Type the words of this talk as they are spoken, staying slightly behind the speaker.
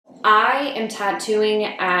I am tattooing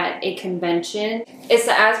at a convention. It's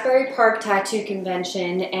the Asbury Park Tattoo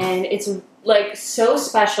Convention, and it's like so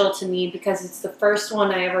special to me because it's the first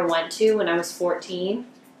one I ever went to when I was 14.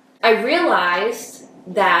 I realized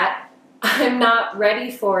that I'm not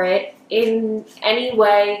ready for it in any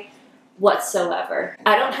way whatsoever.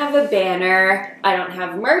 I don't have a banner, I don't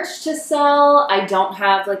have merch to sell, I don't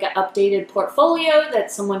have like an updated portfolio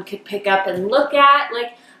that someone could pick up and look at.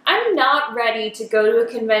 Like, I'm not ready to go to a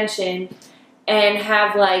convention and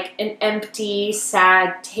have like an empty,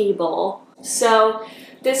 sad table. So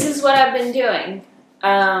this is what I've been doing.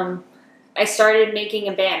 I started making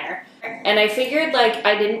a banner, and I figured like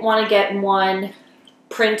I didn't want to get one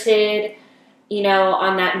printed, you know,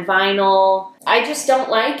 on that vinyl. I just don't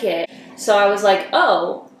like it. So I was like,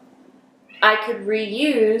 oh, I could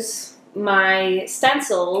reuse my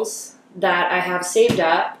stencils that I have saved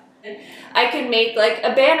up. I could make like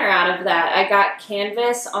a banner out of that. I got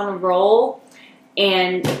canvas on a roll,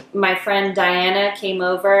 and my friend Diana came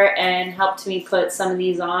over and helped me put some of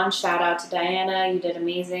these on. Shout out to Diana, you did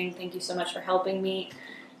amazing. Thank you so much for helping me.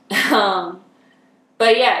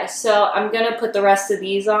 But yeah, so I'm gonna put the rest of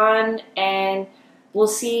these on, and we'll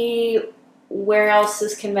see where else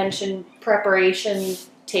this convention preparation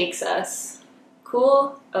takes us.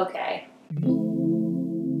 Cool? Okay.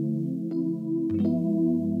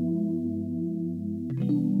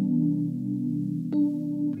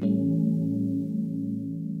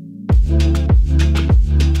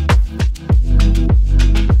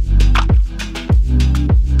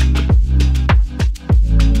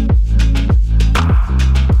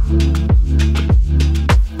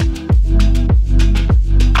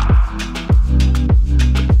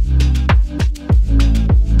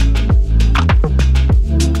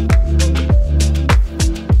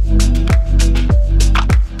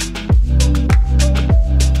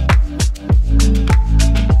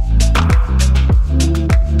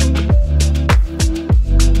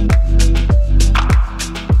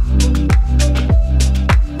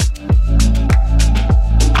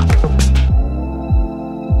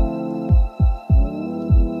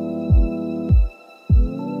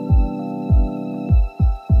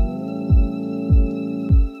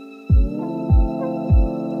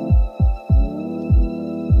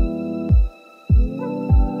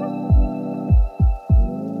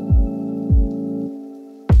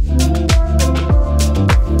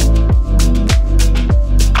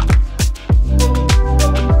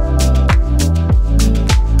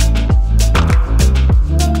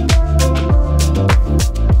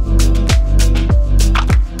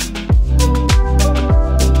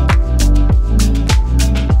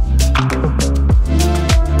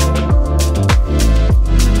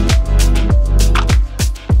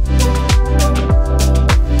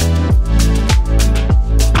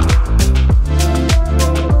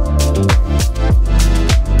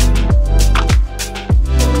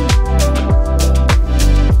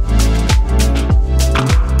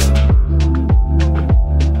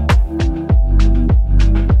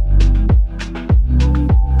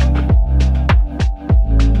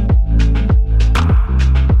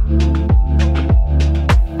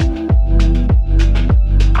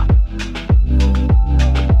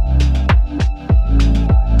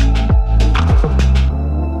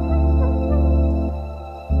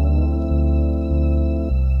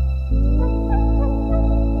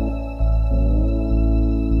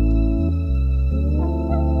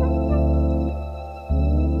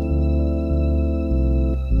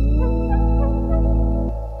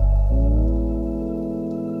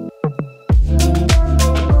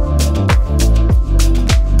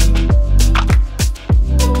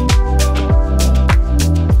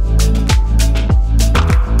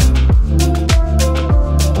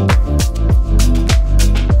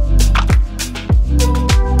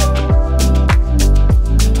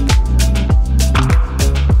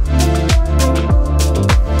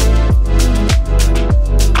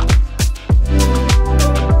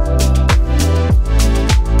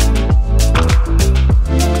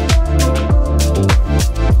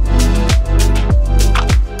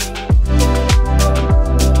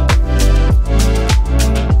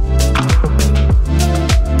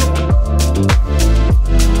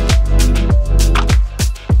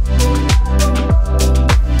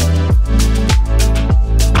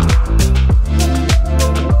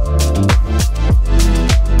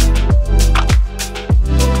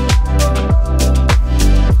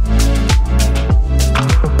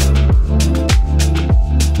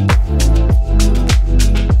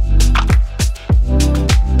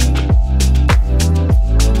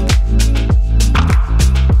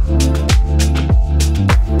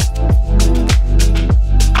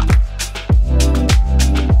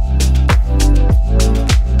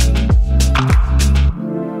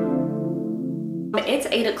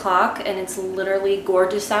 o'clock and it's literally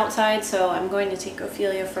gorgeous outside, so I'm going to take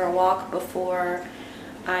Ophelia for a walk before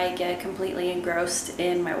I get completely engrossed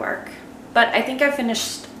in my work. But I think I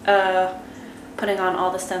finished putting on all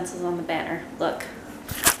the stencils on the banner. Look.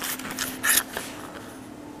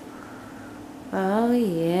 Oh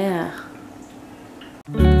yeah.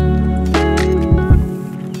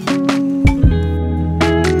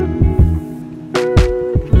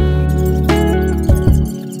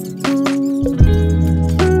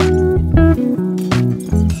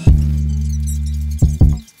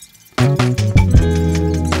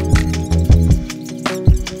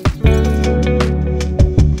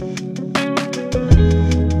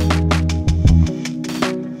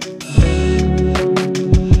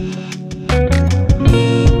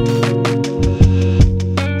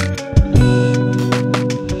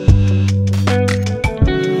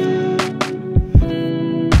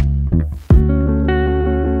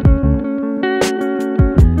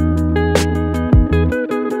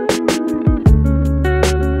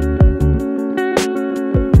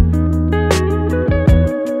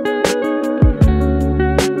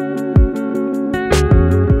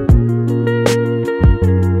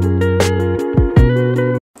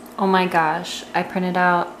 Oh my gosh, I printed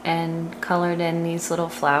out and colored in these little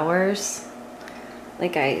flowers.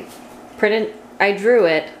 Like I drew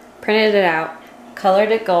it, printed it out,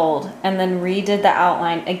 colored it gold, and then redid the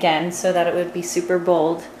outline again so that it would be super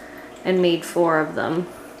bold, and made 4 of them.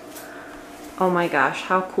 Oh my gosh,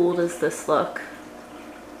 how cool does this look?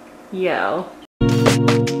 Yo.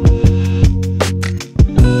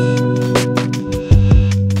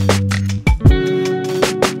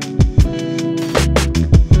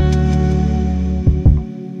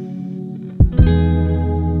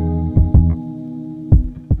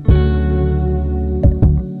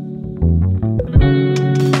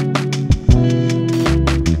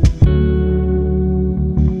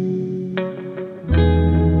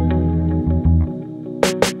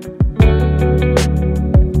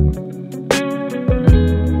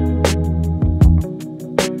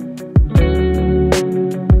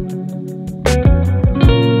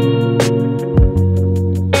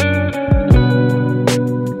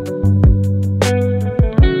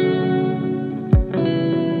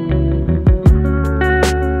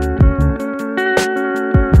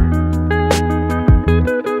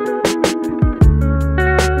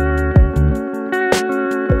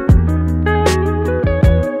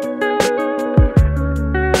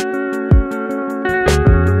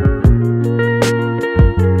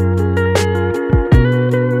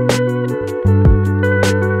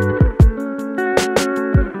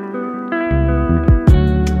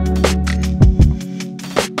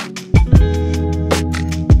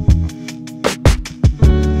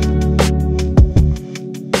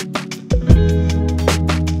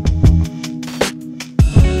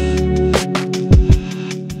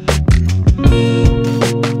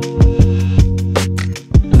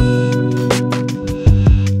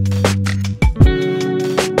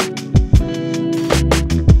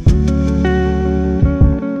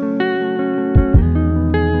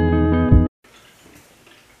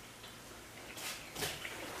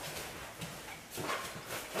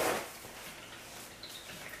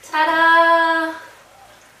 Ta-da!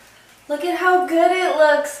 Look at how good it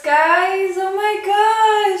looks, guys! Oh my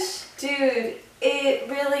gosh! Dude, it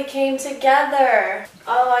really came together.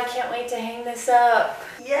 Oh, I can't wait to hang this up.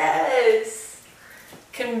 Yes!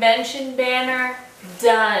 Convention banner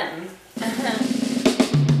done.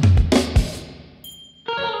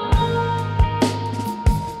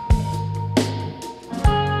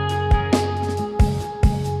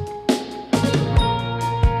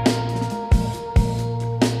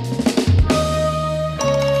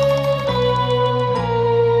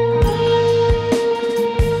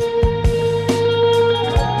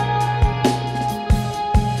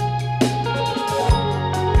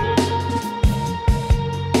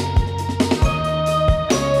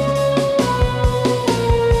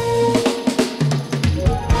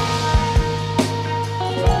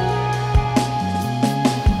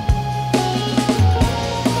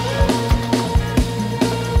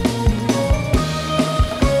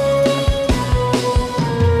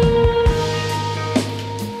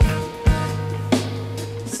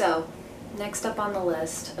 So, next up on the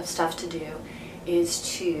list of stuff to do is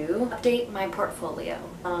to update my portfolio.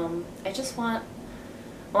 I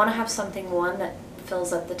want to have something, one, that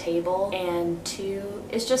fills up the table, and 2,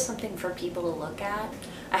 is just something for people to look at.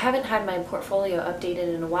 I haven't had my portfolio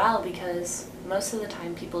updated in a while because most of the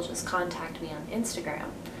time people just contact me on Instagram.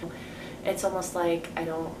 It's almost like I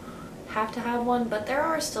don't have to have one, but there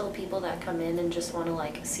are still people that come in and just want to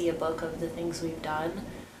like see a book of the things we've done.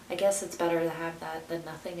 I guess it's better to have that than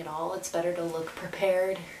nothing at all. It's better to look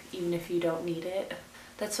prepared even if you don't need it.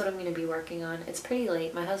 That's what I'm going to be working on. It's pretty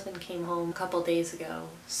late. My husband came home a couple days ago,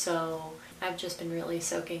 so I've just been really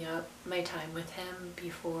soaking up my time with him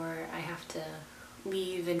before I have to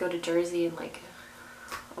leave and go to Jersey in like,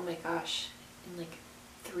 oh my gosh, in like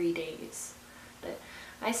 3 days. But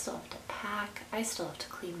I still have to pack. I still have to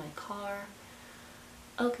clean my car.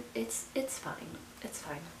 Oh, it's fine. It's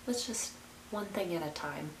fine. Let's just one thing at a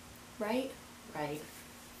time. Right? Right.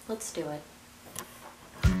 Let's do it.